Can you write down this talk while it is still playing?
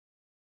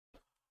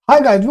Hi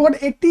guys, we got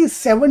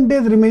 87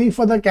 days remaining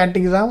for the cat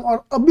exam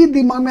और अभी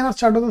दिमाग में ना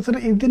स्टार्ट होता है सर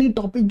इतनी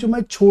टॉपिक जो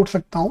मैं छोड़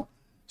सकता हूँ.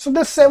 So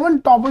the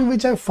 7 topic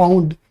which I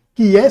found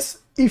कि yes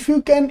if you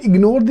can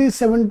ignore these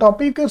 7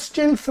 topics you can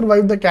still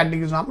survive the CAT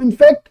exam. In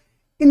fact,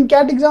 in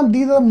CAT exam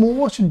these are the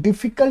most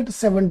difficult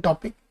 7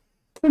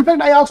 topics. In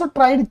fact, I also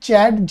tried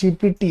chat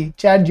GPT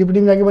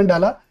में जाके मैंने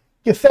डाला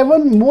कि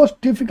 7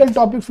 most difficult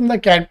topics from the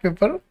CAT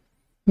paper.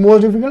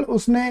 Most difficult,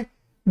 उसने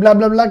ब्ला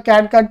ब्ला ब्ला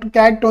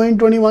cat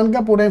 2021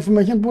 का पूरा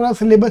information, पूरा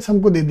syllabus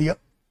हमको दे दिया.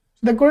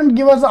 They couldn't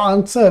give us the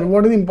answer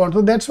what is important.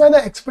 So that's why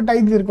the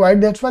expertise is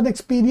required. That's why the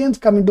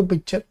experience come into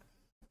picture.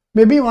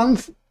 Maybe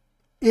once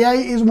AI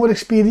is more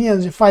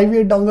experienced, 5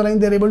 years down the line,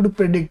 they're able to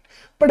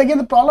predict. But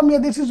again, the problem here,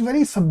 this is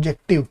very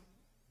subjective.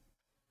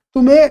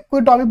 तुम्हें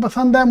कोई topic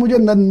पसंद है, मुझे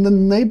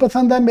नहीं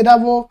पसंद है, मेरा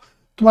वो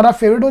तुम्हारा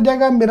फेवरेट हो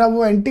जाएगा, मेरा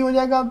वो एंटी हो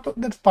जाएगा, तो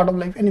that's part of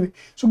life. Anyway,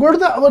 so go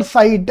to our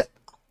site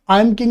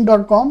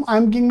IIMking.com.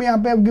 IIMking में यहाँ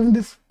पे I've given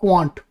this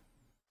Quant,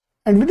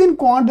 and within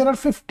Quant there are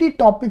 50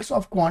 topics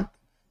of Quant.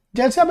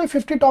 जैसे आप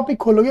 50 टॉपिक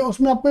खोलोगे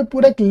उसमें आपको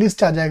पूरा एक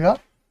लिस्ट आ जाएगा.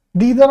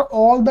 These are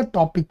all the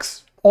topics,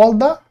 all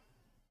the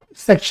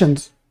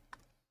sections.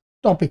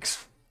 Topics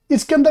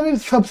इसके अंदर भी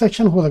सब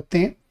सेक्शन हो सकते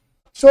हैं.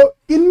 सो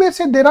इनमें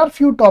से there are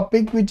few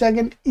topic which I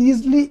can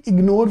easily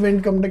ignore when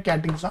come to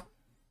cat exam.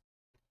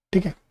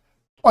 ठीक है,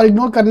 और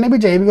इग्नोर करने भी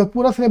चाहिए बिकॉज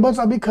पूरा सिलेबस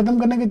अभी खत्म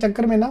करने के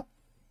चक्कर में ना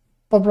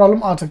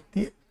प्रॉब्लम आ सकती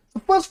है.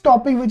 First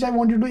topic which I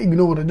wanted to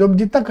ignore, जो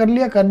जितना कर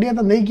लिया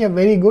तो नहीं किया,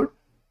 very good,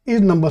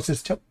 is number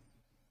system.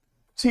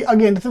 See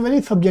again it's a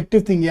very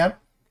subjective thing यार.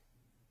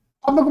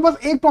 आप मेरे को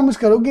बस एक प्रॉमिस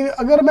करो कि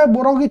अगर मैं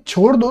बोल रहा हूँ कि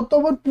छोड़ दो तो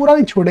वो पूरा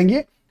नहीं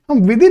छोड़ेंगे हम.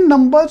 With in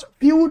numbers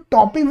few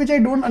topic which I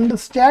don't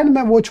understand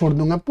मैं वो छोड़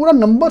दूंगा, पूरा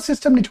नंबर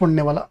सिस्टम नहीं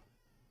छोड़ने वाला.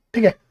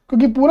 ठीक है,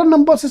 क्योंकि पूरा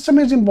number system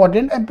is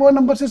important and पूरा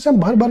नंबर सिस्टम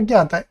भर के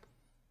आता है,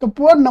 तो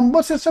पूरा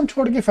नंबर सिस्टम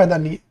छोड़ के फायदा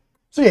नहीं है.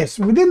 So yes,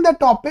 with in that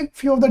topic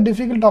few of the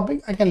difficult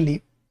topic I can leave.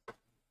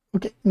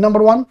 Okay,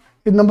 number 1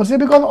 is number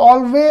system because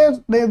always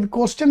the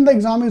question the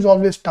exam is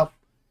always tough,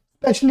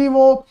 specially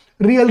वो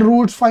real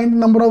roots, find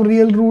number of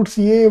real roots,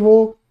 ये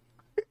वो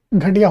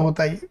घटिया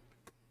होता है.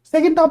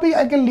 Second topic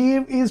I can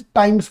leave is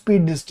time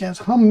speed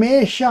distance.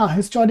 हमेशा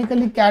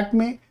historically CAT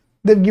में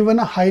they've given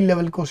a high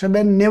level question,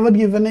 they've never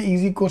given a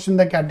easy question in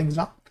the CAT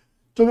exam.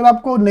 तो अगर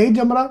आपको नहीं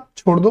जम रहा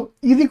छोड़ दो,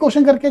 easy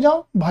question करके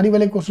जाओ, भारी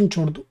वाले question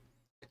छोड़ दो.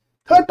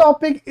 Third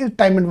topic is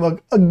time and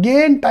work.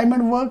 Again, time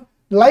and work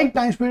like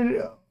time speed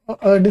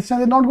distance,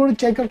 they're not going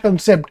to check your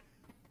concept.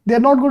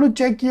 They're not going to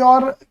check your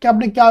कि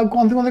आपने क्या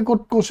कौन से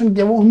क्वेश्चन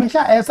किया. वो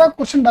हमेशा ऐसा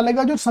क्वेश्चन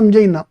डालेगा जो समझे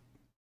ही ना.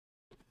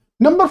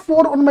 Number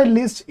 4 on my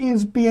list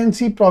is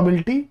PNC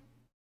probability.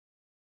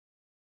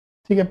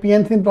 ठीक है,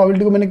 PNC and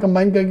probability को मैंने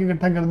कंबाइन करके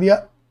इकट्ठा कर दिया.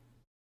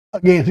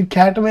 अगेन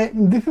कैट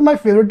में this is my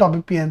favourite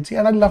topic PNC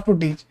and I love to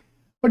teach.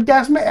 But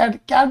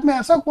cat में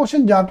ऐसा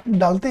क्वेश्चन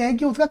डालते हैं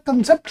कि उसका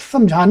कंसेप्ट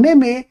समझाने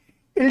में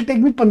it will take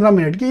me 15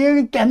 minute कि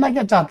ये कहना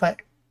क्या चाहता है.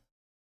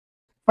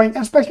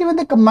 Fine, specially when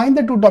they combine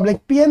the two topic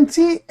like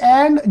PNC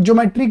and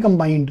geometry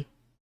combined,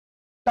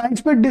 time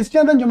speed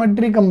distance and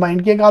geometry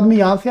combined, कि एक आदमी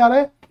यहाँ से आ रहा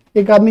है,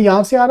 एक आदमी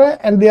यहां से आ रहा है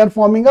and they are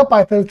forming a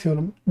Pythagoras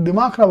theorem.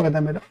 दिमाग खराब हो गया था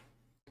मेरा.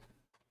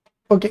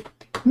 Okay,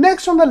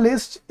 next on the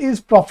list is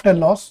profit and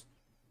loss.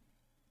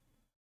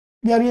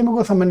 यार ये मेरे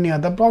को समझ नहीं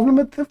आता. प्रॉब्लम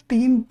में सिर्फ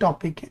 3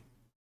 टॉपिक है,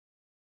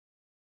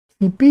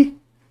 CP,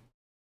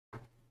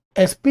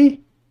 SP,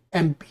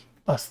 MP,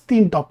 बस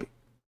 3 टॉपिक.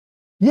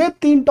 ये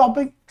 3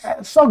 टॉपिक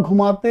ऐसा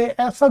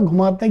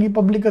घुमाते हैं कि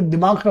पब्लिक का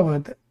दिमाग खराब हो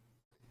जाता है.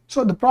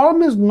 So the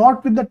problem is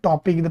not with the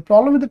topic, the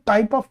problem with the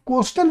type of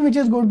question which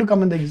is going to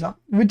come in the exam,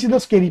 which is the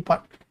scary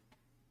part.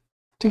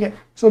 ठीक है,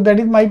 so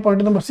that is my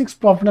point number 6,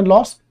 profit and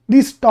loss.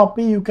 This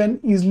topic you can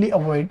easily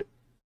avoid.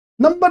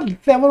 Number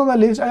 7 on the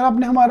list, अगर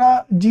आपने हमारा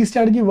G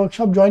strategy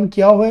workshop join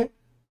किया हुआ है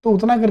तो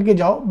उतना करके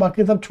जाओ,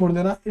 बाकी सब छोड़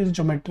देना. Is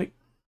geometry.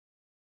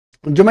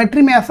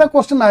 ज्योमेट्री में ऐसा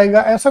क्वेश्चन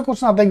आएगा, ऐसा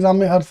क्वेश्चन आता है एग्जाम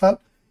में हर साल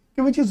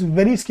कि which is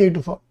very scary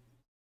to solve,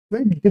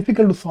 very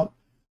difficult to solve.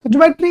 So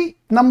geometry,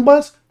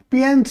 numbers,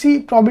 PNC,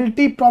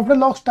 probability, profit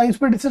and loss, time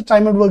speed distance,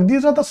 time and work.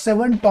 These are the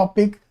 7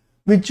 topics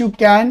which you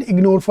can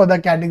ignore for the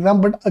CAT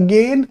exam. But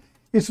again,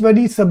 it's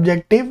very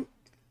subjective.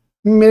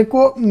 मेरे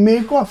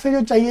को आपसे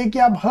जो चाहिए कि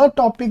आप हर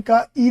topic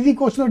का easy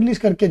question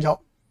at least करके जाओ,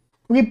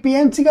 क्योंकि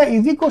PNC का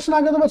इजी क्वेश्चन आ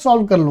गया तो मैं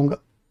सॉल्व कर लूंगा,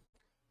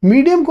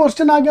 मीडियम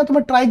क्वेश्चन आ गया तो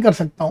मैं ट्राई कर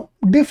सकता हूँ,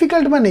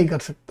 डिफिकल्ट मैं नहीं कर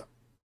सकता.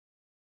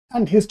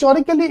 एंड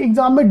हिस्टोरिकली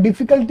एग्जाम में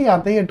डिफिकल्टी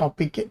आते हैं ये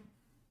टॉपिक के.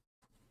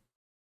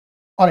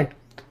 Alright,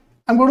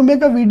 I'm going to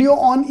make a video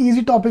on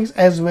easy topics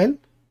as well.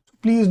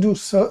 Please do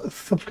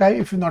subscribe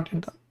if you're not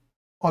yet done.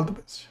 All the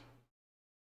best.